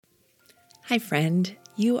Hi, friend.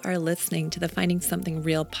 You are listening to the Finding Something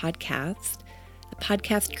Real podcast, a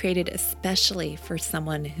podcast created especially for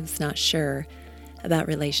someone who's not sure about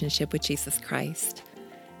relationship with Jesus Christ.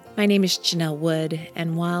 My name is Janelle Wood,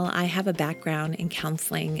 and while I have a background in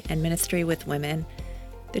counseling and ministry with women,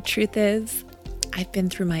 the truth is I've been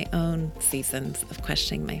through my own seasons of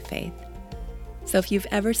questioning my faith. So if you've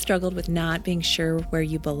ever struggled with not being sure where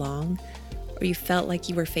you belong, or you felt like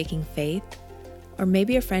you were faking faith, or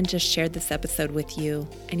maybe a friend just shared this episode with you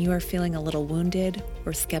and you are feeling a little wounded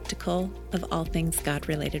or skeptical of all things God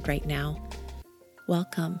related right now,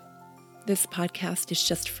 welcome. This podcast is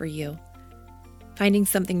just for you. Finding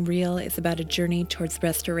Something Real is about a journey towards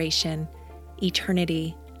restoration,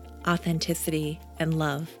 eternity, authenticity, and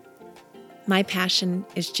love. My passion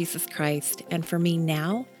is Jesus Christ, and for me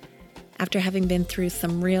now, after having been through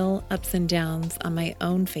some real ups and downs on my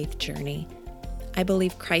own faith journey, I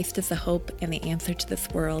believe Christ is the hope and the answer to this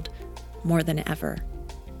world more than ever.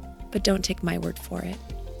 But don't take my word for it.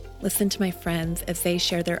 Listen to my friends as they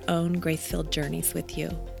share their own grace-filled journeys with you.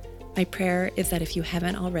 My prayer is that if you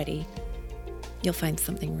haven't already, you'll find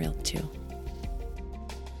something real too.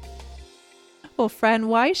 Well, friend,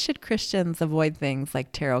 why should Christians avoid things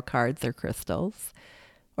like tarot cards or crystals?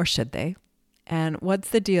 Or should they? And what's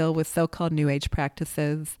the deal with so-called New Age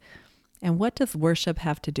practices? And what does worship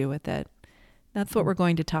have to do with it? That's what we're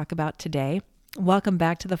going to talk about today. Welcome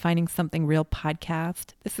back to the Finding Something Real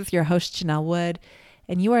podcast. This is your host, Janelle Wood,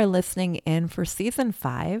 and you are listening in for season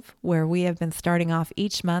 5, where we have been starting off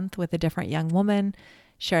each month with a different young woman,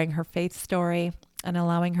 sharing her faith story, and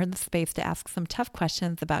allowing her the space to ask some tough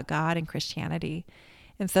questions about God and Christianity.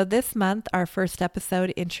 And so this month, our first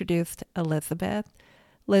episode introduced Elizabeth.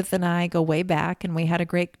 Liz and I go way back, and we had a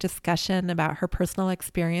great discussion about her personal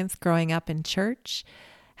experience growing up in church,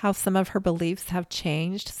 how some of her beliefs have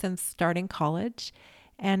changed since starting college,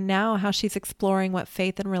 and now how she's exploring what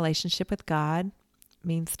faith and relationship with God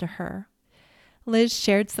means to her. Liz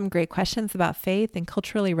shared some great questions about faith and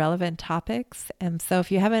culturally relevant topics, and so if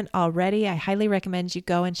you haven't already, I highly recommend you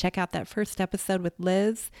go and check out that first episode with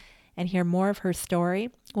Liz and hear more of her story.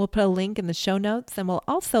 We'll put a link in the show notes, and we'll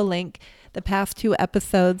also link the past 2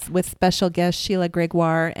 episodes with special guest Sheila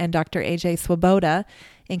Gregoire and Dr. AJ Swoboda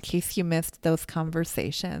in case you missed those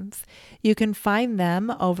conversations. You can find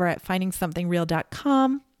them over at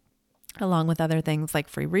findingsomethingreal.com, along with other things like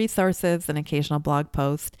free resources and occasional blog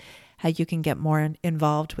posts, how you can get more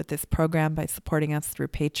involved with this program by supporting us through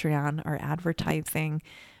Patreon or advertising,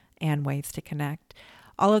 and ways to connect.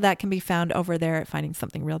 All of that can be found over there at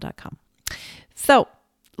findingsomethingreal.com. So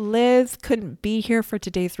Liz couldn't be here for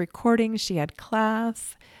today's recording. She had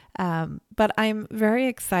class, but I'm very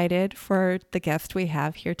excited for the guest we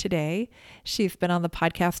have here today. She's been on the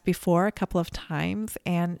podcast before a couple of times,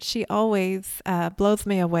 and she always blows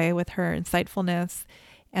me away with her insightfulness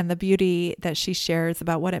and the beauty that she shares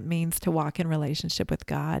about what it means to walk in relationship with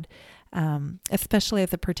God, especially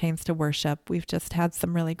as it pertains to worship. We've just had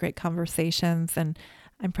some really great conversations, and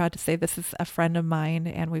I'm proud to say this is a friend of mine,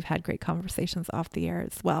 and we've had great conversations off the air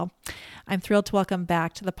as well. I'm thrilled to welcome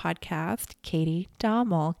back to the podcast, Katie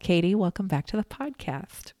Dommel. Katie, welcome back to the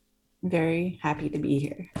podcast. Very happy to be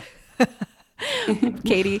here.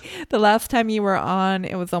 Katie, the last time you were on,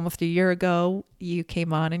 it was almost a year ago. You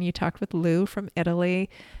came on and you talked with Lou from Italy.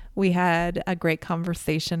 We had a great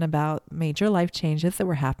conversation about major life changes that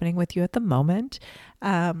were happening with you at the moment,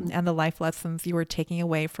 and the life lessons you were taking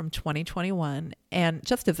away from 2021. And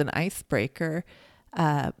just as an icebreaker,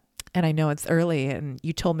 and I know it's early, and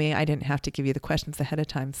you told me I didn't have to give you the questions ahead of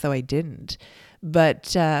time, so I didn't.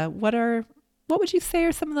 But what would you say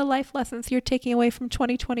are some of the life lessons you're taking away from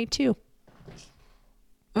 2022?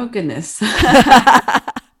 Oh, goodness.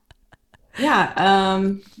 Yeah.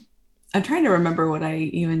 I'm trying to remember what I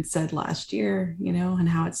even said last year, and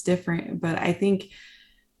how it's different. But I think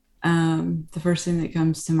the first thing that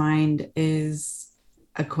comes to mind is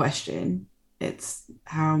a question. It's,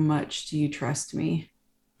 how much do you trust me?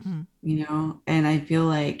 And I feel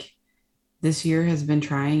like this year has been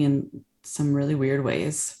trying in some really weird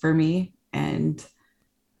ways for me. And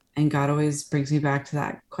God always brings me back to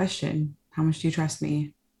that question. How much do you trust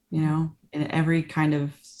me? In every kind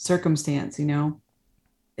of circumstance,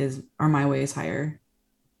 are my ways higher?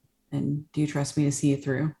 And do you trust me to see it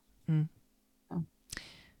through? So.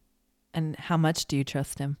 And how much do you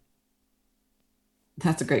trust him?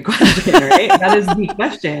 That's a great question, right? That is the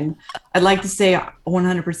question. I'd like to say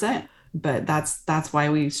 100%, but that's why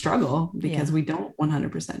we struggle, because we don't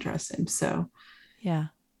 100% trust him. So yeah,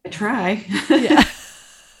 I try. Yeah.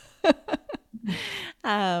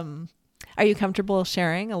 Are you comfortable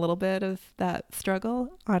sharing a little bit of that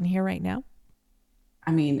struggle on here right now?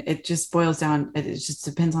 I mean, it just boils down. It just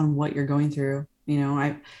depends on what you're going through.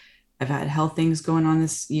 I've had health things going on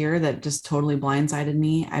this year that just totally blindsided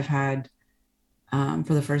me. I've had,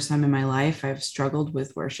 for the first time in my life, I've struggled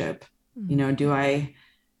with worship. Do I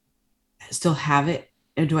still have it?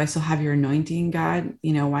 Or do I still have your anointing, God?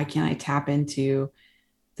 Why can't I tap into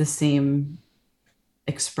the same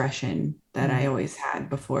expression that I always had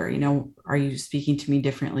before? Are you speaking to me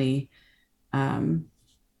differently? And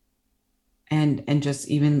just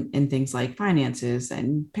even in things like finances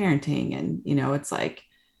and parenting, and it's like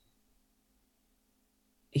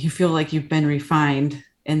you feel like you've been refined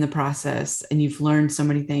in the process and you've learned so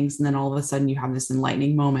many things, and then all of a sudden you have this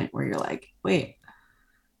enlightening moment where you're like, wait,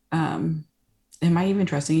 am I even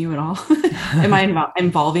trusting you at all? Am I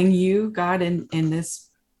involving you, God, in this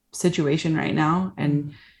situation right now?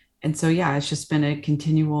 And so, yeah, it's just been a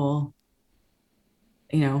continual,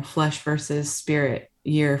 flesh versus spirit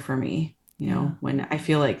year for me. When I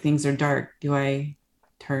feel like things are dark, do I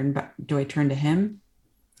turn to him?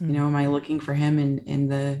 Am I looking for him in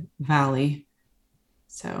the valley?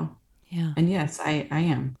 So, yeah. And yes, I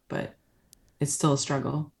am, but it's still a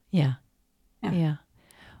struggle. Yeah. Yeah. Yeah.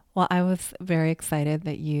 Well, I was very excited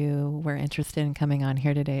that you were interested in coming on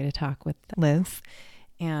here today to talk with Liz,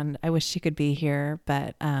 and I wish she could be here,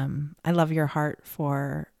 but I love your heart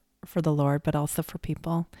for the Lord, but also for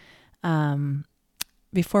people.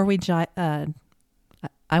 Before we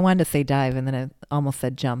I wanted to say dive, and then I almost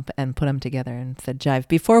said jump and put them together and said jive.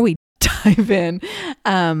 Before we dive in,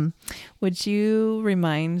 would you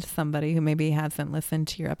remind somebody who maybe hasn't listened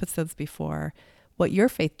to your episodes before what your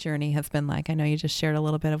faith journey has been like? I know you just shared a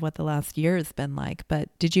little bit of what the last year has been like, but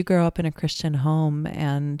did you grow up in a Christian home,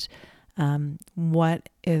 and what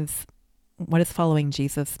is following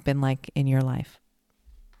Jesus been like in your life?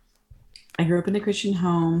 I grew up in a Christian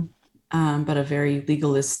home, but a very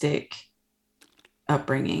legalistic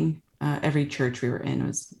upbringing. Every church we were in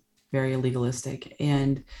was very legalistic.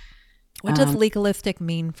 And what does legalistic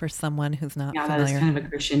mean for someone who's not familiar? That is kind of a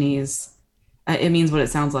Christianese. It means what it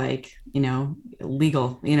sounds like,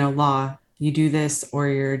 legal, law. You do this or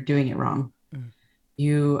you're doing it wrong.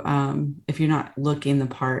 You, if you're not looking the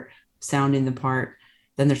part, sounding the part,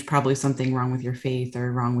 then there's probably something wrong with your faith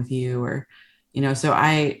or wrong with you, or, so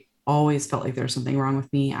I always felt like there was something wrong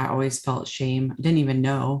with me. I always felt shame. I didn't even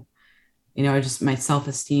know, my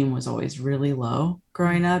self-esteem was always really low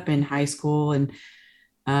growing up in high school. And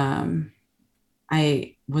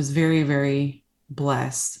I was very, very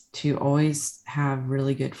blessed to always have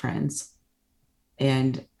really good friends.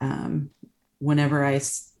 And when I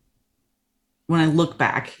look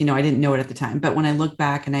back, I didn't know it at the time, but when I look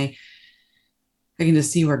back and I can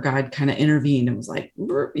just see where God kind of intervened and was like,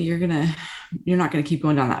 you're not going to keep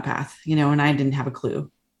going down that path, and I didn't have a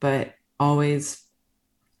clue, but always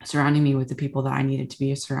surrounding me with the people that I needed to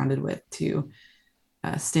be surrounded with to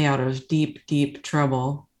stay out of deep, deep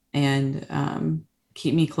trouble, and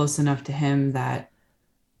keep me close enough to him that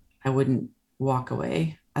I wouldn't walk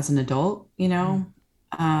away as an adult,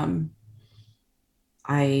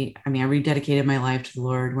 I rededicated my life to the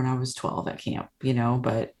Lord when I was 12 at camp,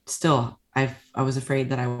 but still I was afraid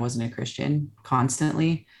that I wasn't a Christian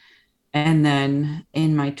constantly. And then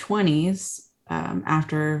in my 20s,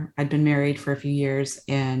 after I'd been married for a few years,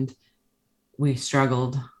 and we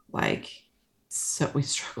struggled so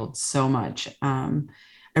much. I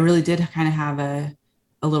really did kind of have a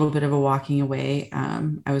little bit of a walking away.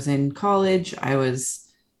 I was in college. I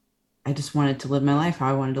just wanted to live my life how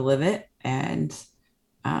I wanted to live it. And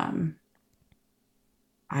I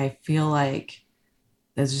feel like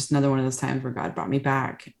there's just another one of those times where God brought me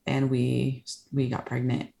back, and we got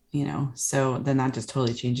pregnant, so then that just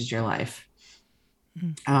totally changes your life.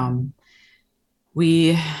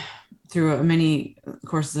 We, through many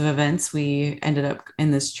courses of events, we ended up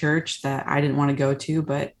in this church that I didn't want to go to,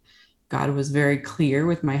 but God was very clear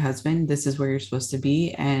with my husband, this is where you're supposed to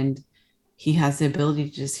be. And he has the ability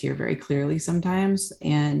to just hear very clearly sometimes.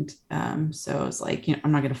 And so it's like,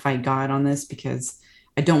 I'm not going to fight God on this, because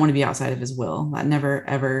I don't want to be outside of his will. That never,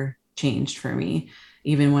 ever changed for me.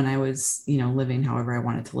 Even when I was, living however I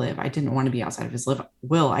wanted to live, I didn't want to be outside of his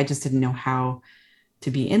will. I just didn't know how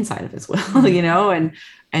to be inside of his will,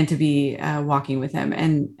 and to be walking with him.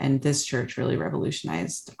 And this church really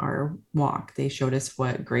revolutionized our walk. They showed us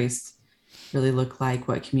what grace really looked like,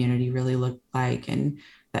 what community really looked like, and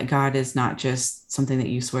that God is not just something that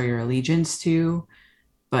you swear your allegiance to,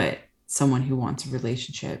 but someone who wants a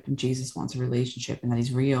relationship, and Jesus wants a relationship, and that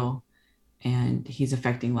he's real, and he's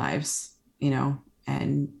affecting lives,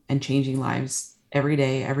 and changing lives every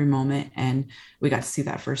day, every moment. And we got to see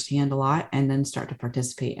that firsthand a lot, and then start to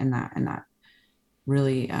participate in that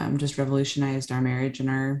really just revolutionized our marriage and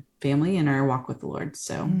our family and our walk with the Lord.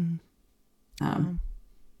 So, Wow.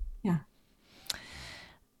 yeah.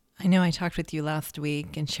 I know I talked with you last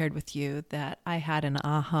week and shared with you that I had an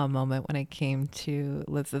aha moment when I came to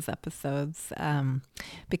Liz's episodes,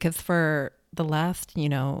 because for the last,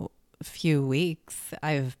 few weeks,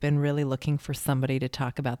 I've been really looking for somebody to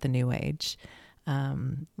talk about the New Age.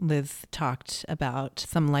 Liz talked about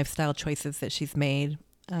some lifestyle choices that she's made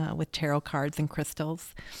with tarot cards and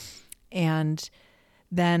crystals. And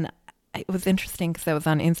then it was interesting because I was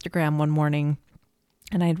on Instagram one morning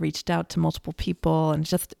and I had reached out to multiple people, and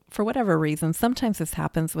just for whatever reason, sometimes this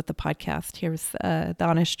happens with the podcast. Here's the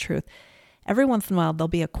honest truth. Every once in a while, there'll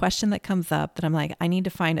be a question that comes up that I'm like, I need to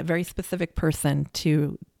find a very specific person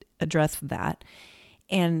to address that.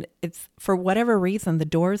 And it's for whatever reason, the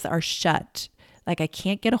doors are shut. Like I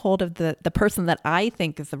can't get a hold of the person that I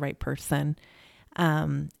think is the right person.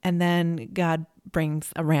 And then God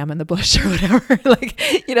brings a ram in the bush or whatever.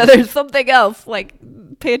 There's something else, like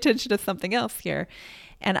pay attention to something else here.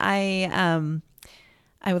 And I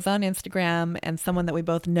was on Instagram, and someone that we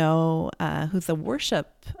both know, who's a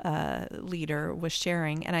worship leader, was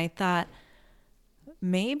sharing. And I thought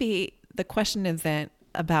maybe the question isn't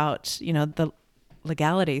about, the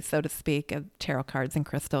legality, so to speak, of tarot cards and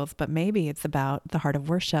crystals, but maybe it's about the heart of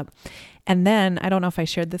worship. And then I don't know if I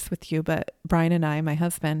shared this with you, but Brian and I, my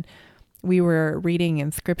husband, we were reading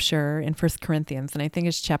in scripture in 1 Corinthians, and I think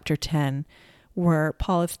it's chapter 10, where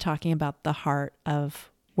Paul is talking about the heart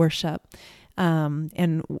of worship,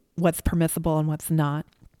 and what's permissible and what's not.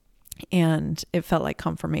 And it felt like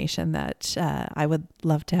confirmation that I would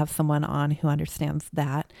love to have someone on who understands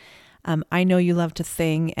that. I know you love to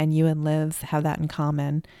sing, and you and Liz have that in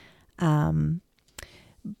common.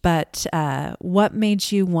 But what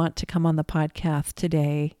made you want to come on the podcast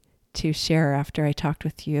today to share after I talked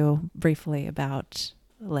with you briefly about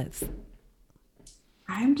Liz?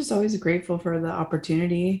 I'm just always grateful for the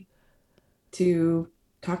opportunity to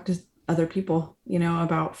talk to other people,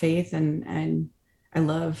 about faith, and I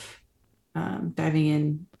love diving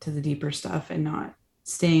into the deeper stuff and not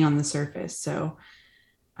staying on the surface. So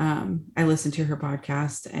I listened to her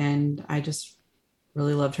podcast, and I just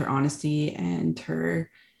really loved her honesty and her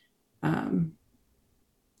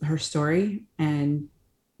story, and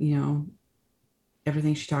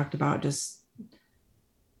everything she talked about. Just,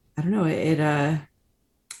 I don't know, it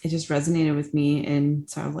just resonated with me, and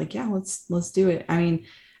so I was like, yeah, let's do it. I mean,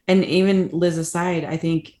 and even Liz aside, I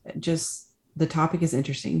think just the topic is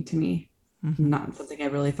interesting to me. Mm-hmm. Not something I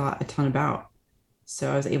really thought a ton about.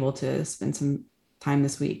 So I was able to spend some time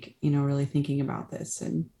this week, really thinking about this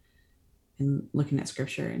and looking at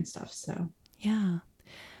scripture and stuff. So yeah.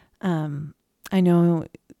 I know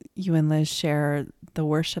you and Liz share the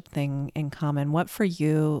worship thing in common. What for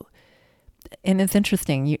you, and it's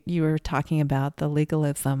interesting, you were talking about the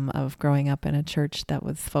legalism of growing up in a church that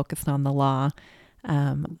was focused on the law.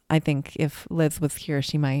 I think if Liz was here,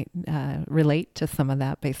 she might relate to some of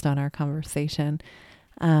that based on our conversation.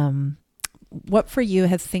 What for you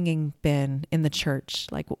has singing been in the church?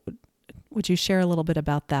 Like, would you share a little bit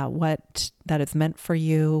about that? What that has meant for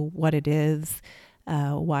you, what it is,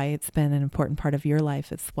 why it's been an important part of your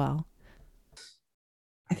life as well?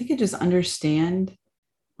 I think I just understand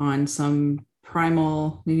on some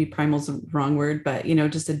primal, maybe primal's the wrong word, but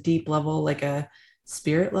just a deep level, like a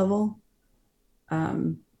spirit level,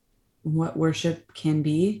 what worship can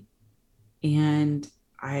be. And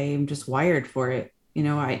I'm just wired for it.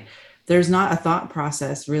 There's not a thought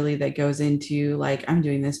process really that goes into like, I'm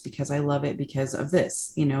doing this because I love it because of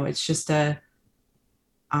this. It's just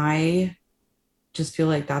I just feel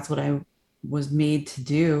like that's what I was made to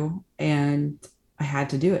do, and I had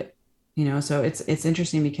to do it. So it's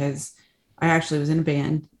interesting because I actually was in a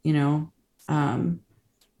band,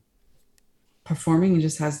 performing,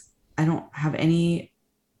 and I don't have any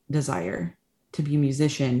desire to be a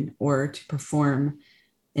musician or to perform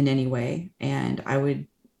in any way. And I would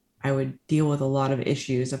deal with a lot of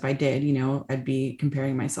issues if I did. I'd be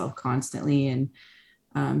comparing myself constantly and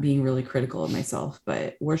being really critical of myself.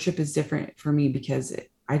 But worship is different for me because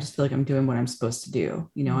I just feel like I'm doing what I'm supposed to do.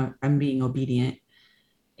 I'm being obedient.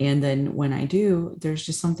 And then when I do, there's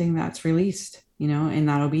just something that's released, in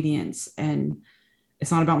that obedience. And it's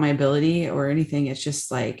not about my ability or anything. It's just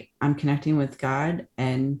like I'm connecting with God,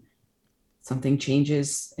 and something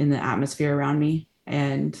changes in the atmosphere around me.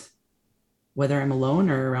 And whether I'm alone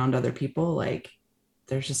or around other people, like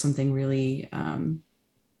there's just something really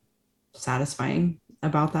satisfying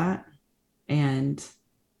about that. And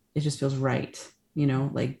it just feels right,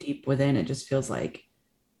 like deep within, it just feels like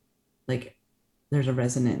there's a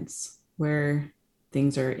resonance where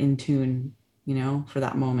things are in tune, for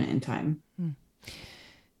that moment in time.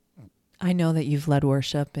 I know that you've led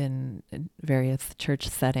worship in various church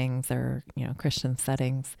settings or, Christian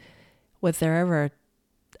settings. Was there ever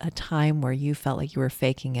a time where you felt like you were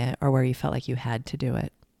faking it or where you felt like you had to do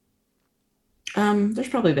it? There's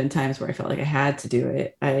probably been times where I felt like I had to do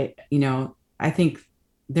it. I think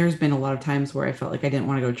there's been a lot of times where I felt like I didn't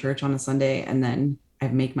want to go to church on a Sunday, and then I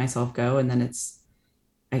make myself go, and then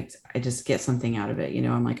I just get something out of it.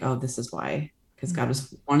 I'm like, oh, this is why, because God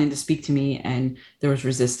was wanting to speak to me, and there was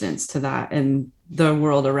resistance to that and the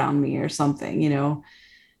world around me or something.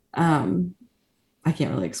 I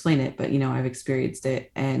can't really explain it, but I've experienced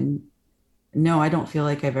it, and no, I don't feel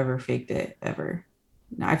like I've ever faked it ever.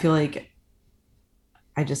 I feel like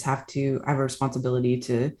I have a responsibility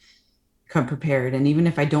to come prepared. And even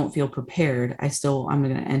if I don't feel prepared, I'm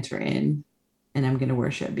going to enter in and I'm going to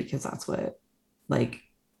worship, because that's what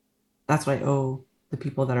I owe the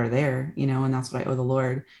people that are there, and that's what I owe the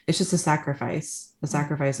Lord. It's just a sacrifice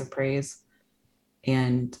of praise.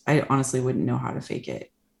 And I honestly wouldn't know how to fake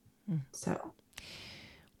it. So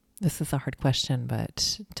this is a hard question,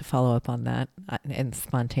 but to follow up on that, and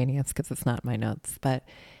spontaneous because it's not my notes, but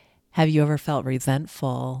have you ever felt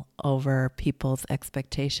resentful over people's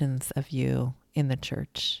expectations of you in the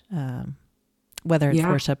church, whether it's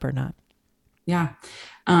worship or not? Yeah,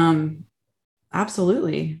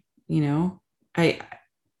 absolutely.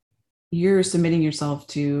 You're submitting yourself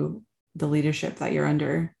to the leadership that you're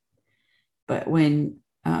under, but when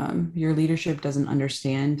your leadership doesn't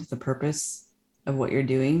understand the purpose of what you're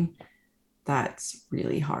doing, that's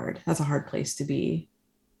really hard. That's a hard place to be.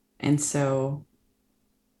 And so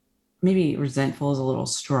maybe resentful is a little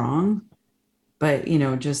strong, but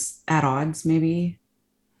just at odds, maybe.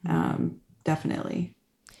 Definitely.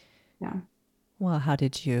 Yeah. Well, how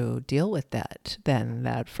did you deal with that then,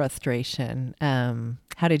 that frustration?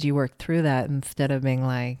 How did you work through that instead of being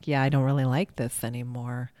like, yeah, I don't really like this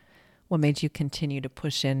anymore? What made you continue to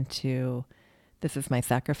push into, this is my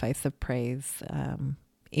sacrifice of praise,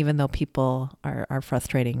 even though people are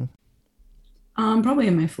frustrating? Probably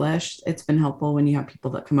in my flesh. It's been helpful when you have people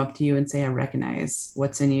that come up to you and say, I recognize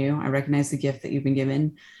what's in you. I recognize the gift that you've been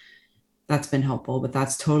given. That's been helpful, but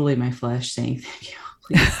that's totally my flesh saying, thank you,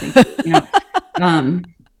 please, thank you.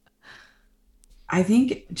 I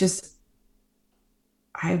think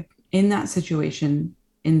in those situations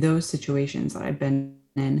that I've been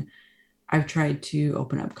in, I've tried to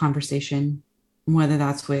open up conversation, whether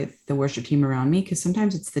that's with the worship team around me, because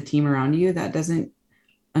sometimes it's the team around you that doesn't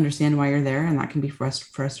understand why you're there, and that can be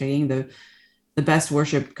frustrating. The best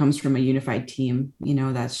worship comes from a unified team,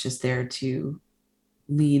 that's just there to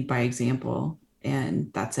lead by example,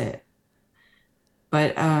 and that's it.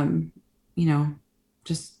 But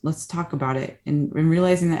just let's talk about it, and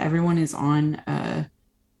realizing that everyone is on a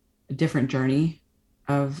different journey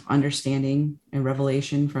of understanding and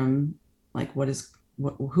revelation from like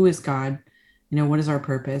who is God, what is our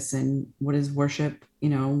purpose, and what is worship,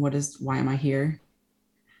 why am I here,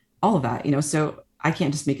 all of that, so I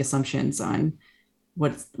can't just make assumptions on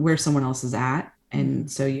where someone else is at.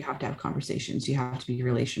 And so you have to have conversations, you have to be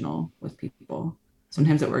relational with people.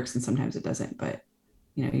 Sometimes it works and sometimes it doesn't, but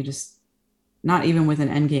you just, not even with an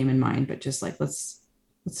end game in mind, but just like, let's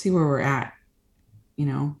see where we're at,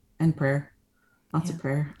 and prayer, lots of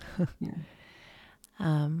prayer. Yeah.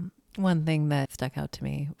 One thing that stuck out to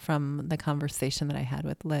me from the conversation that I had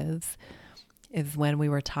with Liz is when we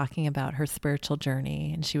were talking about her spiritual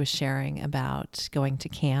journey, and she was sharing about going to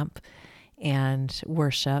camp and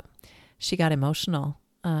worship. She got emotional,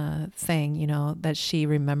 saying, that she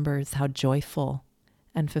remembers how joyful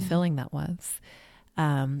and fulfilling that was.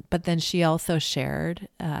 But then she also shared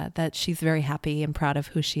that she's very happy and proud of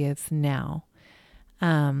who she is now.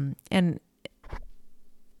 And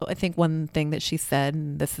I think one thing that she said,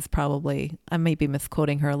 and this is probably, I may be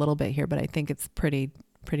misquoting her a little bit here, but I think it's pretty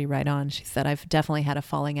right on. She said, I've definitely had a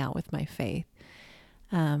falling out with my faith.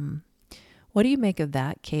 What do you make of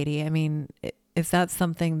that, Katie? I mean, is that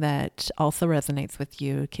something that also resonates with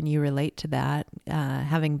you? Can you relate to that,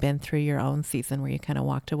 having been through your own season where you kind of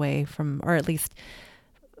walked away from, or at least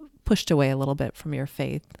pushed away a little bit from your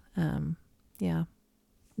faith? Yeah.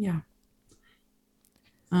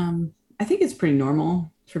 I think it's pretty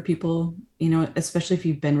normal for people, especially if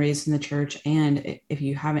you've been raised in the church, and if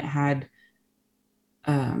you haven't had,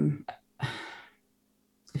 if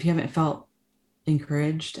you haven't felt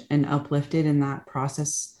encouraged and uplifted in that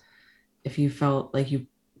process, if you felt like you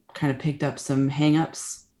kind of picked up some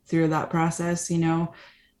hangups through that process,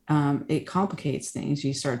 it complicates things.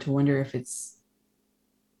 You start to wonder if it's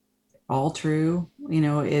all true,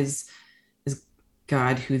 is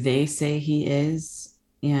God who they say he is,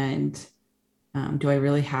 and Do I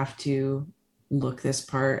really have to look this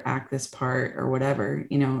part, act this part, or whatever?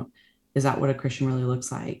 Is that what a Christian really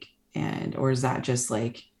looks like? Or is that just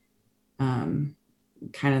like kind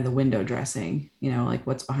of the window dressing, like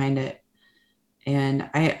what's behind it? And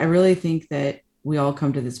I really think that we all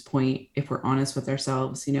come to this point, if we're honest with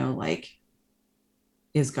ourselves, like,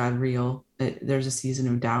 is God real? There's a season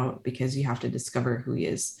of doubt because you have to discover who he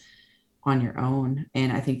is on your own.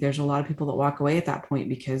 And I think there's a lot of people that walk away at that point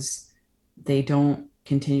because they don't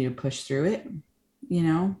continue to push through it.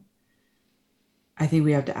 I think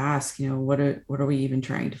we have to ask, what are we even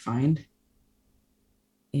trying to find?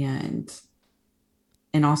 And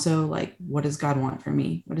also, like, what does God want from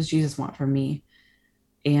me? What does Jesus want from me?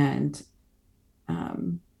 And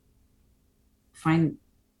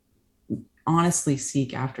honestly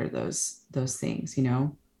seek after those things,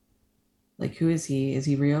 like, who is he? Is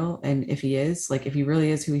he real? And if he is, like, if he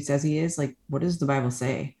really is who he says he is, like, what does the Bible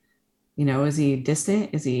say? Is he distant?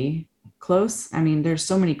 Is he close? I mean, there's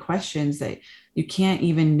so many questions that you can't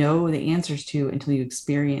even know the answers to until you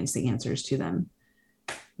experience the answers to them.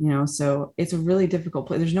 So it's a really difficult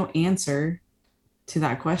place. There's no answer to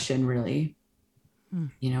that question, really.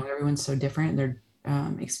 Everyone's so different. Their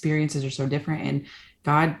experiences are so different. And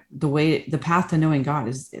God, the path to knowing God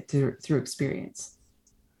is through experience.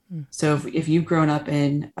 So if you've grown up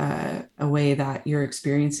in a way that your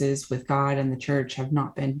experiences with God and the church have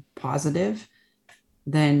not been positive,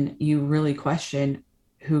 then you really question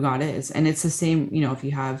who God is. And it's the same, if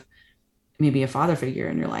you have maybe a father figure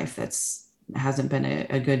in your life hasn't been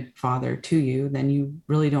a good father to you, then you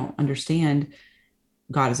really don't understand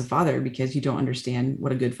God as a father because you don't understand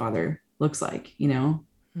what a good father looks like,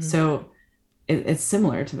 So it's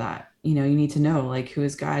similar to that. You need to know, like, who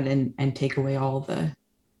is God, and take away all the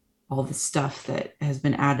stuff that has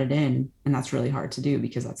been added in. And that's really hard to do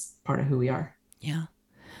because that's part of who we are. Yeah.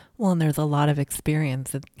 Well, and there's a lot of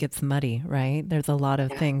experience that gets muddy, right? There's a lot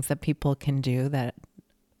of things that people can do that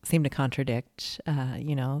seem to contradict,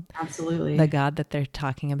 absolutely, the God that they're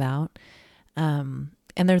talking about.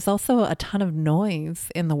 And there's also a ton of noise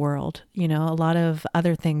in the world, a lot of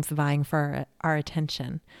other things vying for our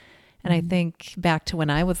attention. And I think back to when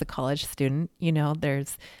I was a college student,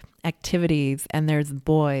 there's activities and there's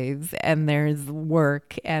boys and there's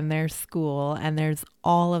work and there's school and there's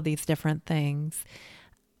all of these different things.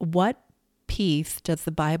 What piece does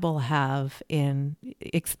the Bible have in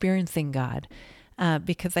experiencing God?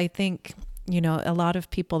 Because I think, a lot of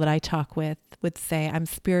people that I talk with would say, I'm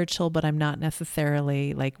spiritual, but I'm not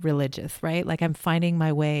necessarily like religious, right? Like, I'm finding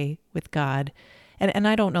my way with God. And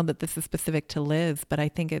I don't know that this is specific to Liz, but I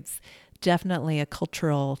think it's definitely a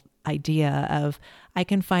cultural idea of, I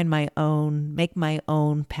can find make my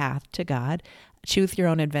own path to God, choose your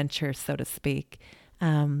own adventure, so to speak.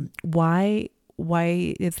 Why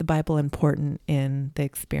is the Bible important in the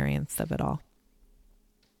experience of it all?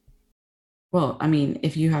 Well, I mean,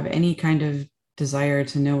 if you have any kind of desire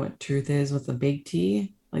to know what truth is with a big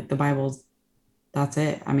T, like the Bible's, that's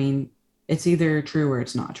it. I mean, it's either true or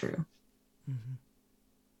it's not true.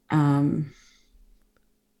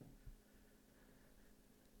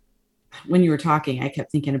 When you were talking, I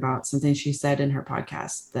kept thinking about something she said in her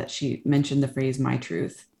podcast, that she mentioned the phrase "my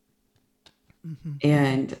truth,"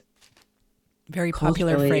 and very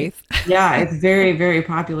popular phrase. Yeah, it's very, very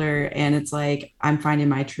popular, and it's like, I'm finding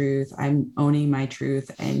my truth, I'm owning my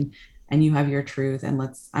truth, and you have your truth, and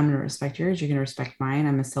I'm going to respect yours, you're going to respect mine,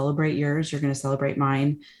 I'm going to celebrate yours, you're going to celebrate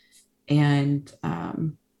mine. And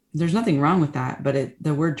there's nothing wrong with that, but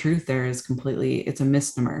the word truth there is it's a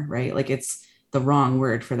misnomer, right? Like, it's the wrong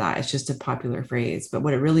word for that. It's just a popular phrase. But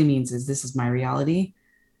what it really means is, this is my reality.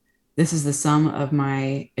 This is the sum of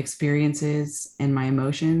my experiences and my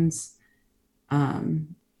emotions.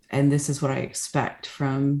 And this is what I expect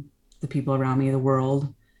from the people around me, the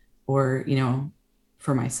world, or,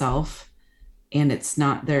 for myself. And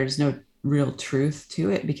there's no real truth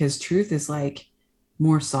to it, because truth is like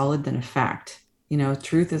more solid than a fact.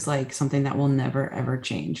 Truth is like something that will never, ever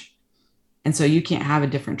change. And so you can't have a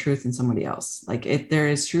different truth than somebody else. Like, there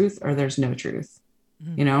is truth or there's no truth,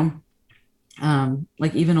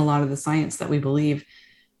 like, even a lot of the science that we believe,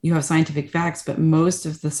 you have scientific facts, but most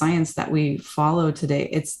of the science that we follow today,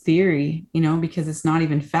 it's theory, because it's not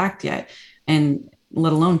even fact yet, and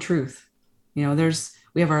let alone truth. We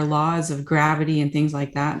have our laws of gravity and things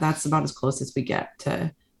like that. That's about as close as we get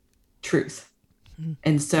to truth.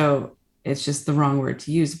 And so it's just the wrong word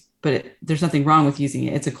to use, but there's nothing wrong with using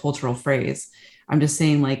it. It's a cultural phrase. I'm just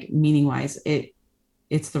saying, like, meaning wise,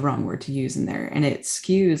 it's the wrong word to use in there, and it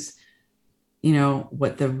skews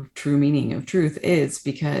what the true meaning of truth is,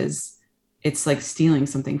 because it's like stealing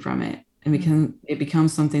something from it. and it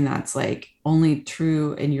becomes something that's like only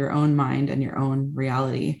true in your own mind and your own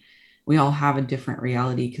reality. We all have a different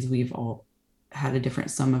reality because we've all had a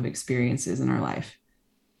different sum of experiences in our life.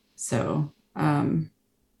 So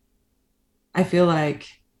I feel like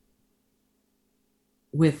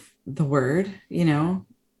with the word, if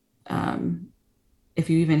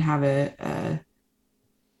you even have a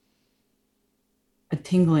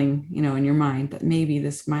tingling, in your mind that maybe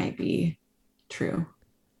this might be true,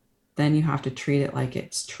 then you have to treat it like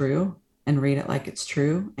it's true and read it like it's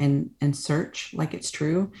true and search like it's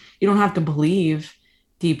true. You don't have to believe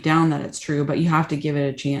deep down that it's true, but you have to give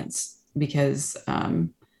it a chance because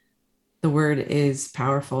the word is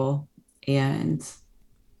powerful, and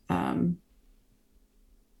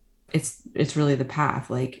it's really the path.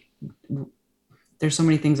 Like there's so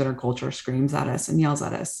many things that our culture screams at us and yells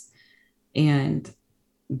at us, and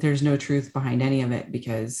there's no truth behind any of it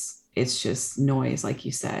because it's just noise, like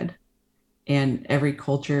you said. And every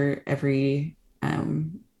culture, every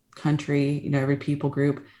country, every people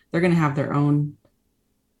group, they're going to have their own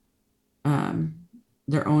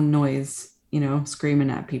noise, screaming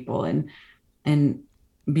at people. And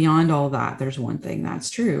beyond all that, there's one thing that's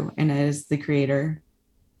true, and it is the creator,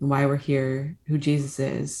 why we're here, who Jesus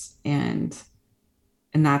is. And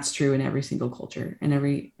that's true in every single culture and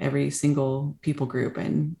every single people group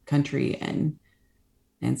and country.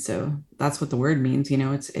 And so that's what the word means,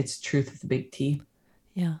 it's truth with a big T.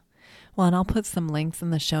 Yeah. Well, and I'll put some links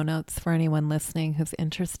in the show notes for anyone listening who's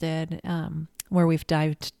interested, where we've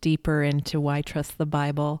dived deeper into why trust the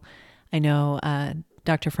Bible. I know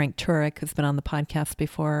Dr. Frank Turek, who's been on the podcast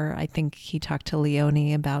before, I think he talked to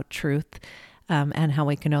Leonie about truth and how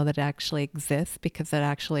we can know that it actually exists, because it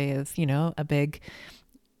actually is, a big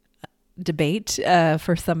debate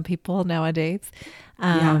for some people nowadays.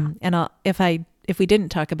 And if we didn't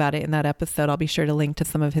talk about it in that episode, I'll be sure to link to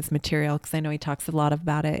some of his material, because I know he talks a lot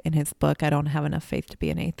about it in his book, I Don't Have Enough Faith to Be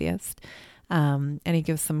an Atheist. And he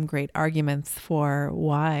gives some great arguments for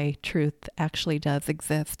why truth actually does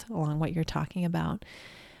exist along what you're talking about.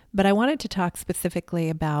 But I wanted to talk specifically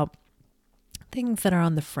about things that are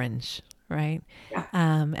on the fringe, right? Yeah.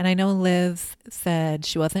 And I know Liz said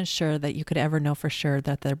she wasn't sure that you could ever know for sure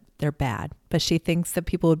that they're bad, but she thinks that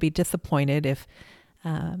people would be disappointed if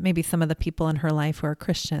maybe some of the people in her life who are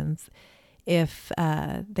Christians, if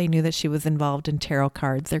they knew that she was involved in tarot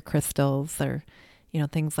cards or crystals or,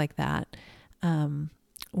 things like that.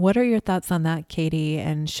 What are your thoughts on that, Katie?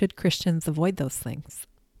 And should Christians avoid those things?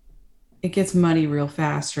 It gets muddy real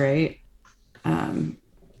fast, right?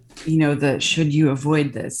 The should you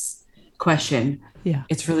avoid this question? Yeah.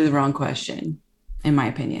 It's really the wrong question, in my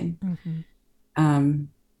opinion. Mm-hmm.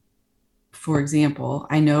 For example,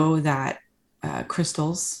 I know that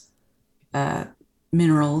crystals,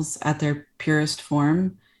 minerals at their purest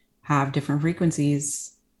form have different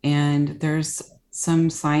frequencies, and there's some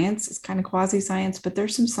science, it's kind of quasi-science, but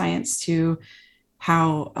there's some science to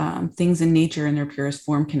how things in nature in their purest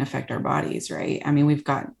form can affect our bodies, right? I mean, we've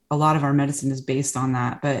got a lot of our medicine is based on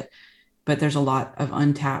that, but there's a lot of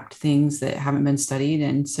untapped things that haven't been studied.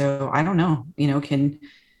 And so I don't know, can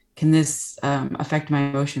this affect my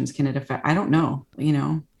emotions? Can it affect, I don't know,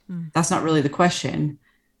 that's not really the question.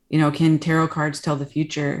 Can tarot cards tell the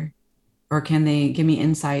future, or can they give me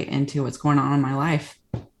insight into what's going on in my life?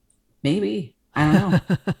 Maybe. I don't know.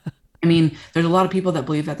 I mean, there's a lot of people that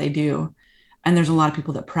believe that they do. And there's a lot of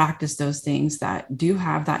people that practice those things that do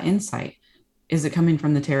have that insight. Is it coming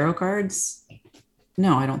from the tarot cards?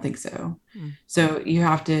 No, I don't think so. So you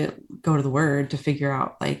have to go to the word to figure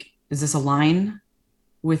out, like, does this align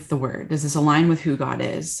with the word? Does this align with who God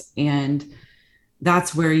is? And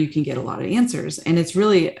that's where you can get a lot of answers. And it's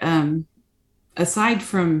really, aside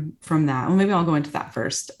from that, well, maybe I'll go into that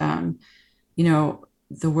first.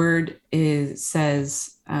 The word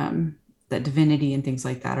says that divinity and things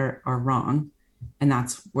like that are wrong. And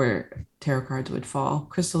that's where tarot cards would fall.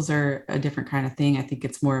 Crystals are a different kind of thing. I think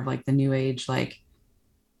it's more of like the new age, like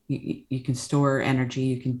you can store energy,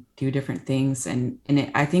 you can do different things. And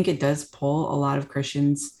I think it does pull a lot of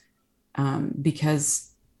Christians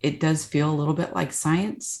because it does feel a little bit like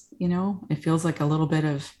science, it feels like a little bit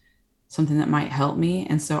of something that might help me.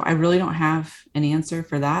 And so I really don't have an answer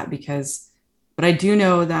for that but I do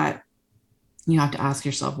know that you have to ask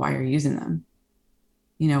yourself, why are you using them?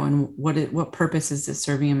 And what purpose is this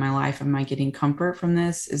serving in my life? Am I getting comfort from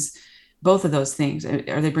this? Is both of those things.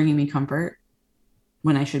 Are they bringing me comfort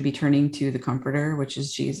when I should be turning to the comforter, which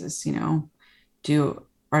is Jesus?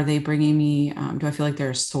 Are they bringing me, do I feel like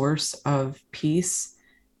they're a source of peace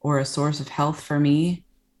or a source of health for me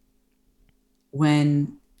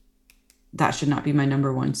when that should not be my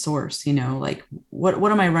number one source. Like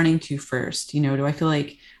what am I running to first? Do I feel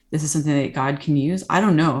like this is something that God can use? I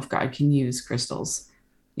don't know if God can use crystals,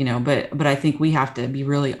 but I think we have to be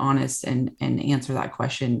really honest and answer that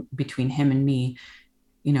question between him and me.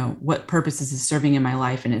 What purpose is this serving in my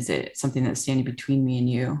life, and is it something that's standing between me and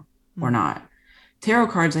you or not? Tarot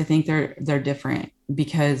cards, I think they're different,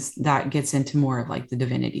 because that gets into more of like the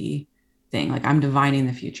divinity thing. Like I'm divining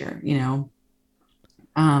the future,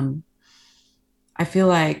 I feel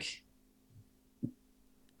like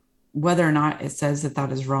whether or not it says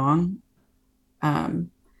that is wrong,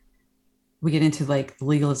 we get into like the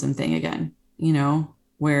legalism thing again,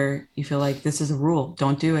 where you feel like this is a rule,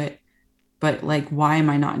 don't do it. But like, why am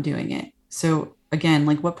I not doing it? So again,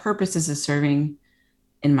 like, what purpose is this serving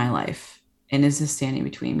in my life? And is this standing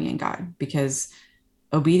between me and God? Because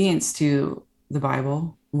obedience to the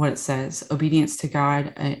Bible, what it says, obedience to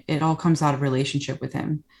God, it all comes out of relationship with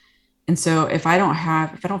him. And so if I don't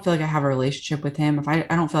feel like I have a relationship with him, if I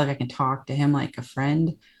don't feel like I can talk to him like a friend,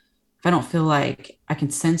 if I don't feel like I can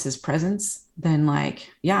sense his presence, then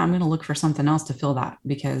like, yeah, I'm going to look for something else to fill that,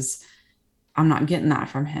 because I'm not getting that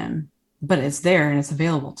from him, but it's there and it's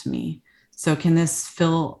available to me. So can this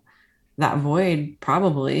fill that void?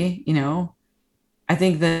 Probably. I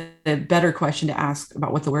think the better question to ask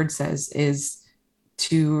about what the word says is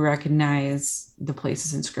to recognize the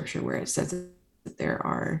places in scripture where it says that there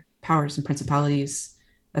are powers and principalities,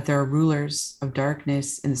 that there are rulers of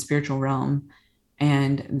darkness in the spiritual realm,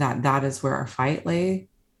 and that is where our fight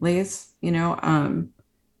lays,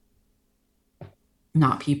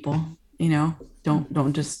 not people,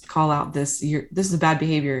 don't just call out this is a bad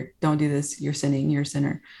behavior, don't do this, you're sinning, you're a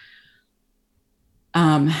sinner.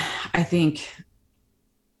 I think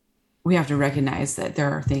we have to recognize that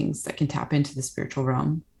there are things that can tap into the spiritual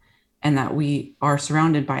realm, and that we are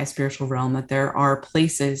surrounded by a spiritual realm, that there are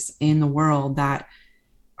places in the world that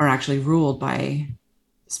are actually ruled by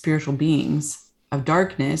spiritual beings of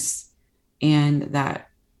darkness, and that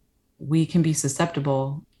we can be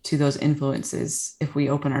susceptible to those influences if we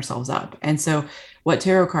open ourselves up. And so what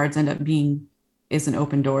tarot cards end up being is an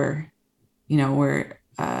open door, where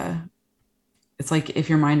it's like if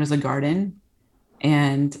your mind was a garden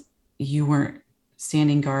and you weren't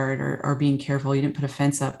standing guard or being careful, you didn't put a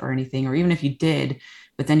fence up or anything, or even if you did,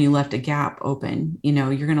 but then you left a gap open, you're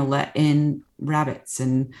going to let in rabbits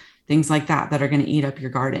and things like that are going to eat up your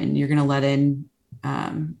garden. You're going to let in,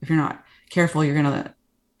 if you're not careful, you're going to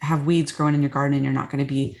have weeds growing in your garden, and you're not going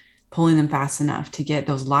to be pulling them fast enough to get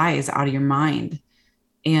those lies out of your mind.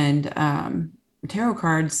 And tarot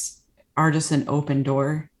cards are just an open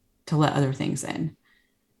door to let other things in.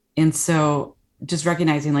 And so just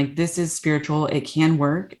recognizing like, this is spiritual, it can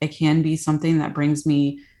work, it can be something that brings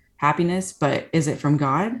me happiness, but is it from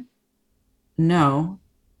God? No,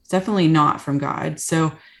 it's definitely not from God.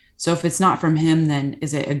 So if it's not from him, then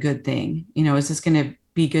is it a good thing? Is this going to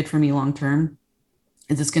be good for me long term?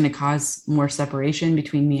 Is this going to cause more separation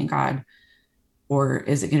between me and God? Or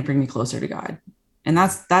is it going to bring me closer to God? And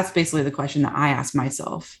that's basically the question that I ask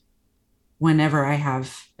myself whenever I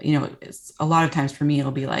have, it's a lot of times for me,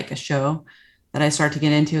 it'll be like a show that I start to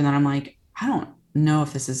get into, and then I'm like, I don't know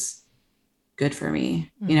if this is good for me,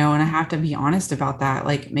 and I have to be honest about that.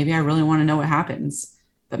 Like, maybe I really want to know what happens,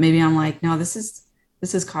 but maybe I'm like, no, this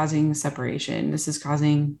is causing separation. This is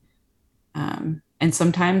causing, and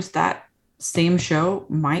sometimes that same show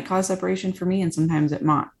might cause separation for me, and sometimes it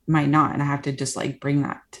might not. And I have to just like bring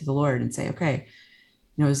that to the Lord and say, okay,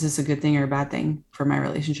 is this a good thing or a bad thing for my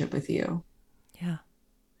relationship with you? Yeah.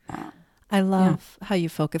 I love how you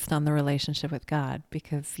focused on the relationship with God,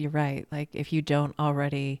 because you're right. Like, if you don't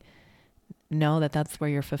already know that that's where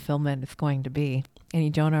your fulfillment is going to be, and you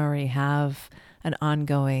don't already have an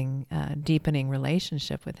ongoing, deepening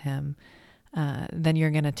relationship with him, then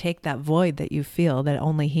you're going to take that void that you feel that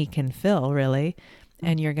only he can fill, really,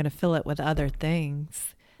 and you're going to fill it with other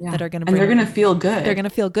things that are going to bring, and they're going to feel good. They're going to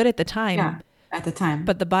feel good at the time. Yeah, at the time.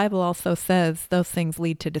 But the Bible also says those things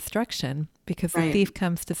lead to destruction, because the thief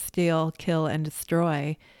comes to steal, kill, and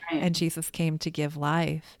destroy. Right. And Jesus came to give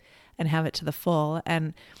life and have it to the full.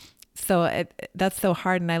 And so that's so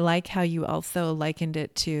hard. And I like how you also likened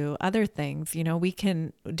it to other things. We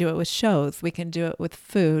can do it with shows. We can do it with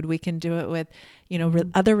food. We can do it with,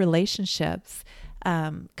 other relationships,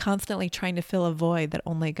 constantly trying to fill a void that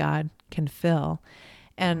only God can fill.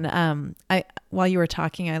 And while you were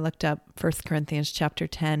talking, I looked up 1 Corinthians chapter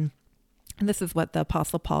 10, and this is what the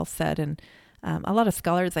Apostle Paul said. And a lot of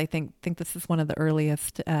scholars, I think this is one of the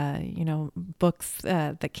earliest, books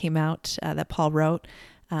that came out that Paul wrote,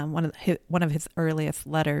 one of his earliest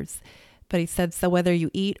letters. But he said, "So whether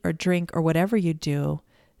you eat or drink or whatever you do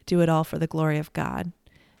do it all for the glory of God.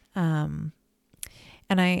 And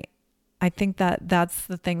I think that that's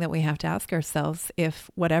the thing that we have to ask ourselves,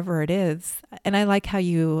 if whatever it is. And I like how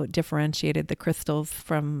you differentiated the crystals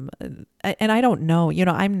from, and I don't know,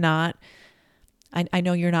 I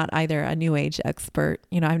know you're not either a New Age expert.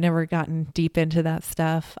 I've never gotten deep into that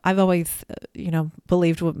stuff. I've always,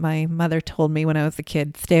 believed what my mother told me when I was a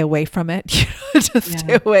kid: stay away from it. Just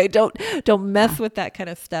stay away. Don't mess with that kind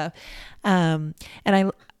of stuff. And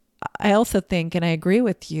I also think, and I agree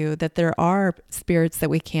with you, that there are spirits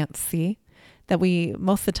that we can't see, that we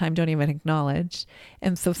most of the time don't even acknowledge.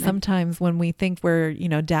 And so sometimes when we think we're,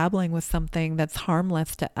 dabbling with something that's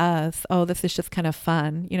harmless to us, oh, this is just kind of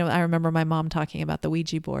fun. I remember my mom talking about the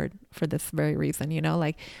Ouija board for this very reason,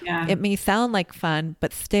 it may sound like fun,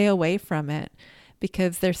 but stay away from it,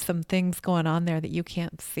 because there's some things going on there that you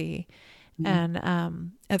can't see. Mm-hmm.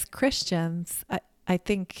 And as Christians, I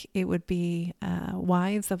think it would be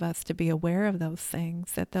wise of us to be aware of those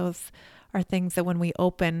things, that those are things that when we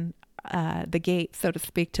open the gate, so to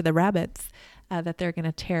speak, to the rabbits, that they're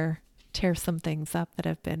going to tear some things up that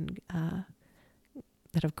have been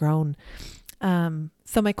that have grown.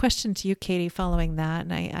 So my question to you, Katie, following that,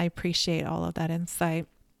 and I appreciate all of that insight,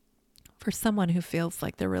 for someone who feels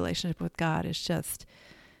like their relationship with God is just,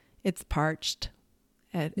 it's parched.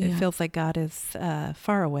 It feels like God is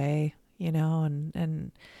far away.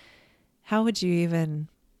 And how would you even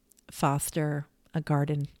foster a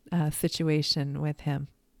garden situation with him?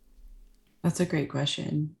 That's a great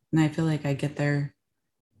question. And I feel like I get there,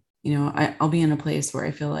 I'll be in a place where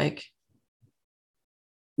I feel like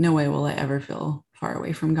no way will I ever feel far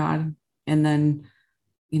away from God. And then,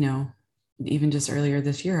 even just earlier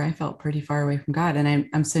this year, I felt pretty far away from God. And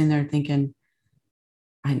I'm sitting there thinking,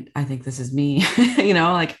 I think this is me, he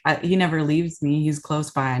never leaves me. He's close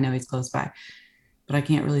by. I know he's close by, but I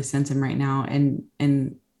can't really sense him right now.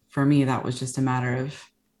 And for me, that was just a matter of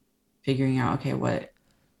figuring out, okay, what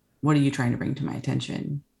are you trying to bring to my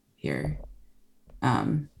attention here?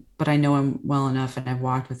 But I know him well enough, and I've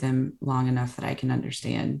walked with him long enough that I can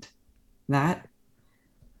understand that.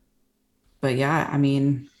 But yeah,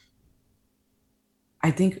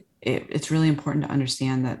 I think it's really important to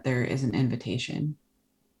understand that there is an invitation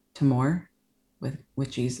to more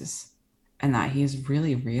with Jesus, and that he's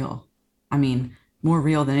really real. More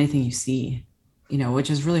real than anything you see, which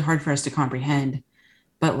is really hard for us to comprehend.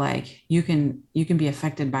 But like, you can be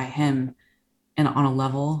affected by him and on a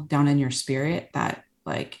level down in your spirit that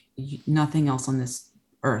like nothing else on this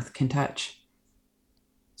earth can touch.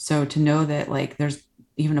 So to know that like there's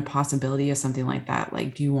even a possibility of something like that,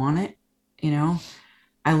 like, do you want it?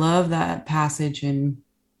 I love that passage in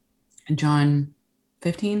John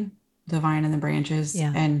 15, the vine and the branches.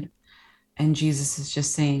 Yeah. And Jesus is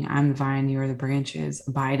just saying, I'm the vine, you are the branches,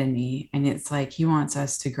 abide in me. And it's like, he wants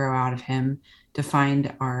us to grow out of him, to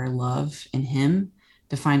find our love in him,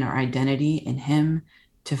 to find our identity in him,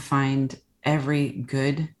 to find every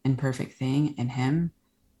good and perfect thing in him,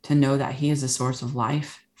 to know that he is a source of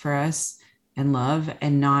life for us and love,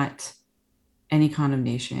 and not any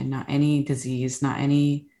condemnation, not any disease, not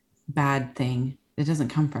any bad thing that doesn't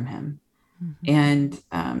come from him. Mm-hmm. And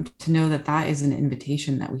to know that is an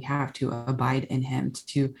invitation that we have to abide in him,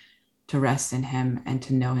 to rest in him, and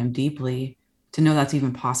to know him deeply. To know that's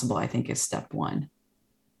even possible, I think, is step one.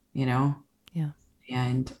 Yeah.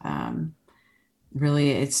 And really,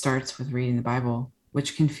 it starts with reading the Bible,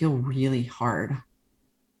 which can feel really hard.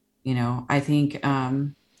 I think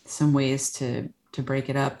some ways to break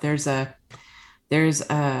it up. There's a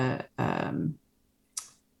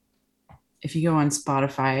if you go on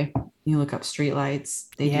Spotify, you look up Streetlights,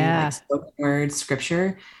 they do like spoken word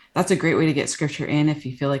scripture. That's a great way to get scripture in. If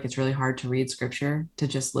you feel like it's really hard to read scripture, to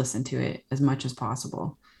just listen to it as much as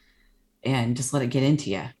possible and just let it get into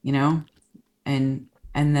you, and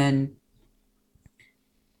then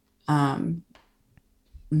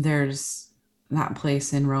there's that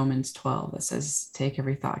place in Romans 12 that says, take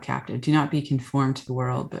every thought captive. Do not be conformed to the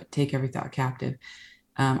world, but take every thought captive.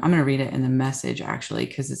 I'm going to read it in the Message, actually,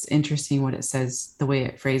 because it's interesting what it says, the way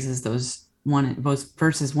it phrases those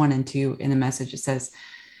verses 1 and 2 in the Message. It says,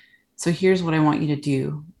 so here's what I want you to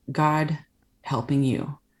do. God helping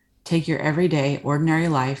you. Take your everyday, ordinary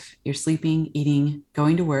life, your sleeping, eating,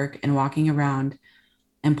 going to work, and walking around,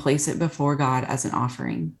 and place it before God as an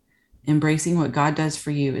offering. Embracing what God does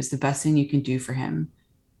for you is the best thing you can do for him.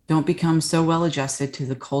 Don't become so well adjusted to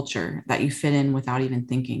the culture that you fit in without even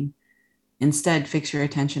thinking. Instead, fix your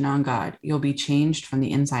attention on God. You'll be changed from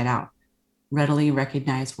the inside out. Readily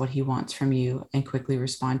recognize what he wants from you and quickly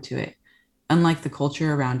respond to it. Unlike the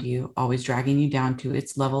culture around you, always dragging you down to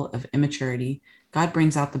its level of immaturity, God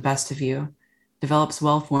brings out the best of you. develops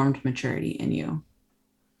well-formed maturity in you.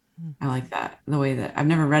 I like that. The way that I've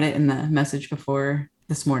never read it in the Message before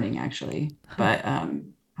this morning, actually. But I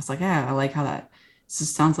was like, yeah, I like how that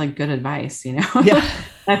just sounds like good advice, you know? Yeah.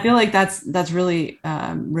 I feel like that's really,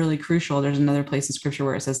 really crucial. There's another place in scripture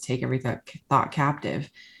where it says, take every thought captive.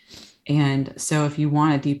 And so if you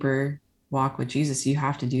want a deeper walk with Jesus, you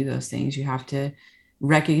have to do those things. You have to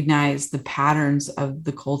recognize the patterns of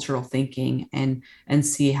the cultural thinking and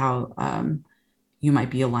see how you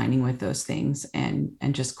might be aligning with those things and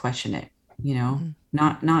just question it, you know,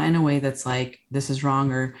 not in a way that's like, this is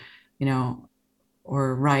wrong or, you know,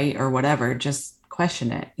 or right or whatever. Just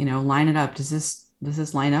question it, you know, line it up. Does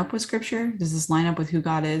this line up with scripture? Does this line up with who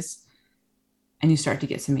God is? And you start to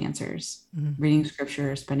get some answers. Reading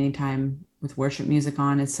scripture, spending time with worship music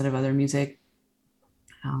on instead of other music.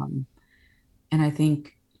 And I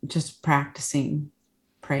think just practicing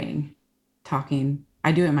praying, talking.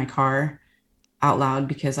 I do it in my car out loud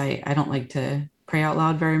because I don't like to pray out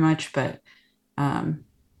loud very much. But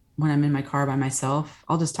when I'm in my car by myself,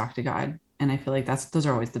 I'll just talk to God. And I feel like those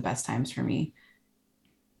are always the best times for me.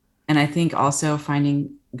 And I think also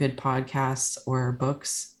finding good podcasts or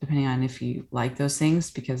books, depending on if you like those things,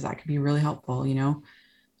 because that could be really helpful. You know,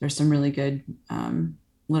 there's some really good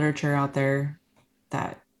literature out there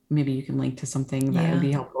that maybe you can link to something that would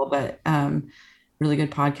be helpful, but really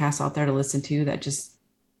good podcasts out there to listen to that just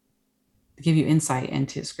give you insight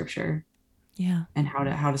into scripture. Yeah. And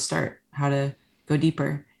how to start, how to go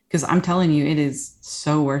deeper. Because I'm telling you, it is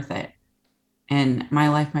so worth it. And my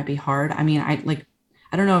life might be hard. I mean, I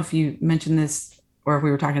don't know if you mentioned this or if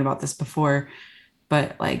we were talking about this before,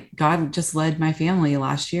 but like God just led my family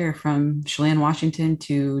last year from Chelan, Washington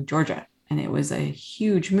to Georgia. And it was a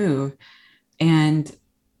huge move. And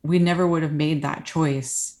we never would have made that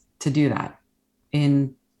choice to do that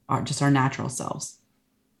in just our natural selves.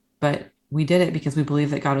 But we did it because we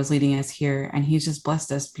believe that God was leading us here, and he's just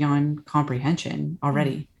blessed us beyond comprehension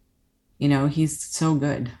already. You know, he's so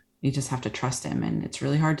good. You just have to trust him, and it's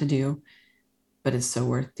really hard to do, but it's so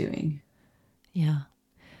worth doing. Yeah.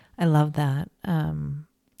 I love that.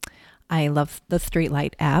 I love the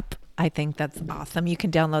Streetlight app. I think that's awesome. You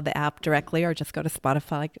can download the app directly or just go to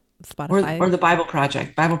Spotify. Or the Bible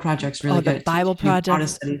Project. Bible Project's really good. The Bible Project. How to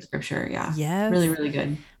study scripture. Yeah. Yes. Really, really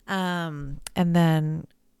good. And then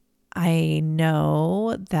I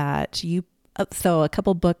know that so a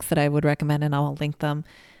couple books that I would recommend, and I'll link them.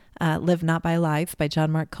 Live Not by Lies by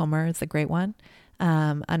John Mark Comer is a great one.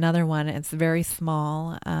 Another one, it's very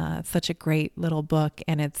small, such a great little book,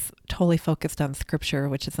 and it's totally focused on scripture,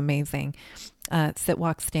 which is amazing. Sit,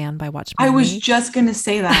 Walk, Stand by Watchman Nee. I was just going to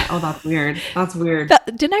say that. Oh, that's weird. That's weird.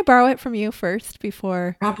 Didn't I borrow it from you first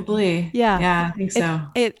before? Probably. Yeah. Yeah, I think so.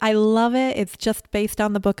 I love it. It's just based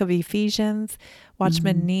on the book of Ephesians.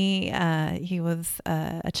 Watchman Nee, he was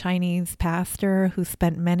a Chinese pastor who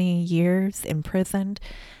spent many years imprisoned.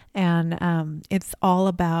 And it's all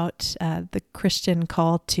about the Christian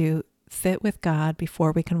call to sit with God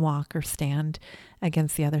before we can walk or stand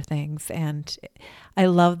against the other things. And I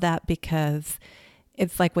love that because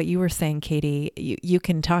it's like what you were saying, Katie. You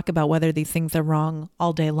can talk about whether these things are wrong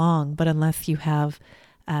all day long, but unless you have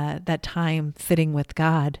that time sitting with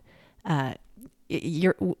God, the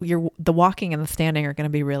walking and the standing are going to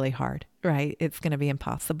be really hard, right? It's going to be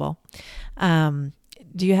impossible. Do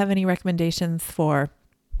you have any recommendations for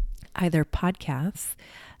either podcasts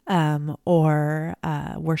or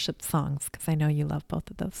worship songs? Because I know you love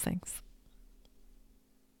both of those things.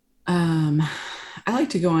 I like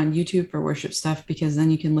to go on YouTube for worship stuff because then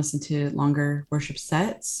you can listen to longer worship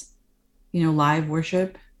sets, you know, live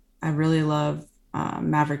worship. I really love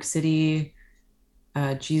Maverick City,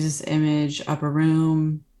 Jesus Image, Upper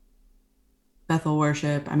Room, Bethel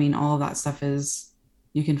Worship. I mean, all of that stuff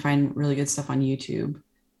you can find really good stuff on YouTube.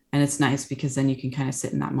 And it's nice because then you can kind of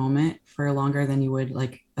sit in that moment for longer than you would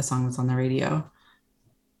like a song that's on the radio.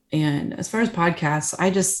 And as far as podcasts,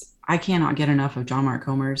 I cannot get enough of John Mark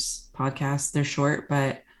Comer's podcasts. They're short,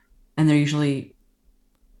 and they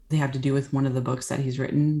have to do with one of the books that he's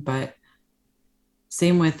written, but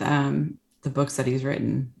same with the books that he's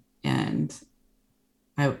written. And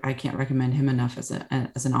I can't recommend him enough as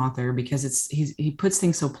an author because he puts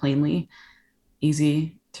things so plainly,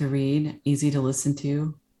 easy to read, easy to listen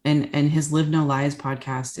to. And his Live No Lies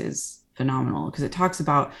podcast is phenomenal because it talks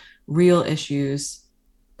about real issues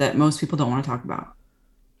that most people don't want to talk about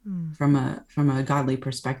from a godly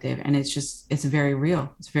perspective. And it's very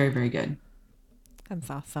real. It's very, very good. That's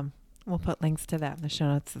awesome. We'll put links to that in the show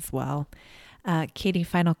notes as well. Katie,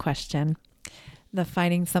 final question. The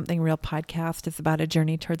Finding Something Real podcast is about a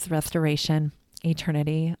journey towards restoration.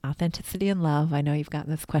 eternity, authenticity, and love. I know you've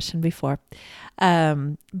gotten this question before.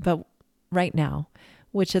 But right now,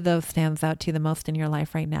 which of those stands out to you the most in your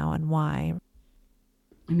life right now, and why?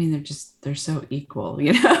 I mean, they're so equal,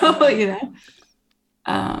 you know.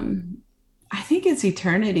 I think it's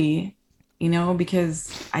eternity,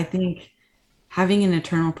 because I think having an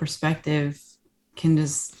eternal perspective can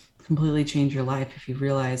just completely change your life if you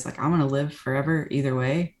realize, like, I'm going to live forever either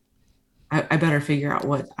way. I better figure out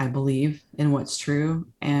what I believe and what's true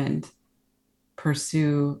and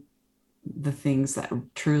pursue the things that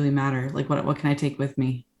truly matter. Like, what can I take with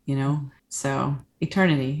me, So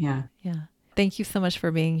eternity. Yeah. Yeah. Thank you so much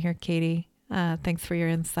for being here, Katie. Thanks for your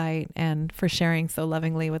insight and for sharing so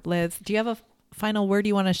lovingly with Liz. Do you have a final word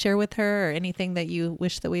you want to share with her, or anything that you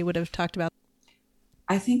wish that we would have talked about?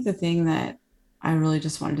 I think the thing that I really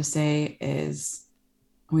just wanted to say is,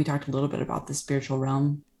 we talked a little bit about the spiritual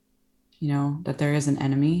realm, that there is an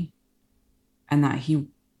enemy, and that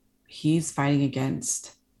he's fighting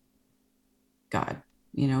against God.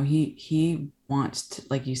 He wants to,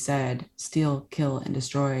 like you said, steal, kill, and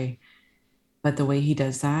destroy. But the way he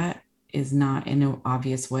does that is not in an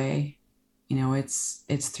obvious way.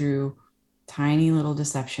 It's through tiny little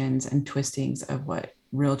deceptions and twistings of what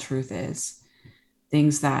real truth is.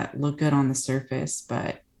 Things that look good on the surface,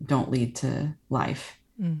 but don't lead to life.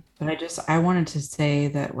 But I wanted to say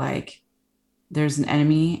that, like, there's an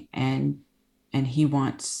enemy, and he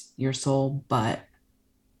wants your soul, but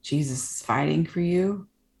Jesus is fighting for you.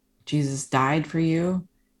 Jesus died for you,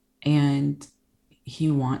 and he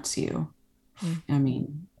wants you. I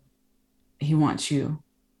mean, he wants you.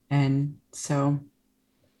 And so,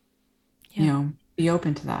 be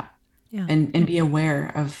open to that. Yeah. And be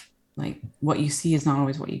aware of, like, what you see is not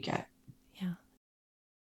always what you get. Yeah.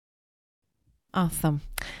 Awesome.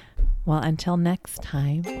 Well, until next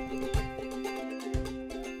time.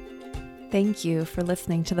 Thank you for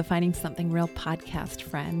listening to the Finding Something Real podcast,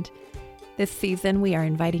 friend. This season, we are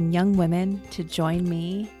inviting young women to join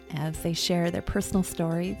me as they share their personal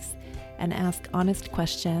stories and ask honest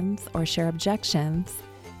questions or share objections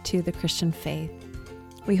to the Christian faith.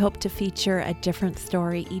 We hope to feature a different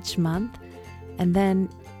story each month, and then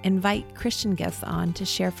invite Christian guests on to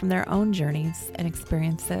share from their own journeys and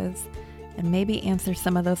experiences, and maybe answer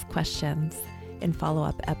some of those questions in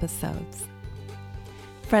follow-up episodes.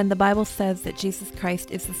 Friend, the Bible says that Jesus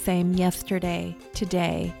Christ is the same yesterday,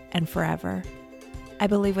 today, and forever. I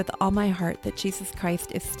believe with all my heart that Jesus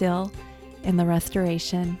Christ is still in the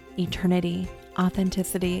restoration, eternity,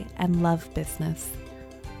 authenticity, and love business.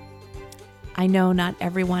 I know not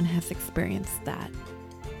everyone has experienced that,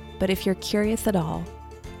 but if you're curious at all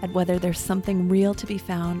at whether there's something real to be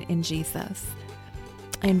found in Jesus,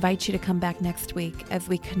 I invite you to come back next week as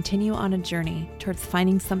we continue on a journey towards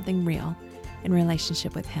finding something real in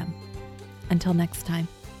relationship with Him. Until next time.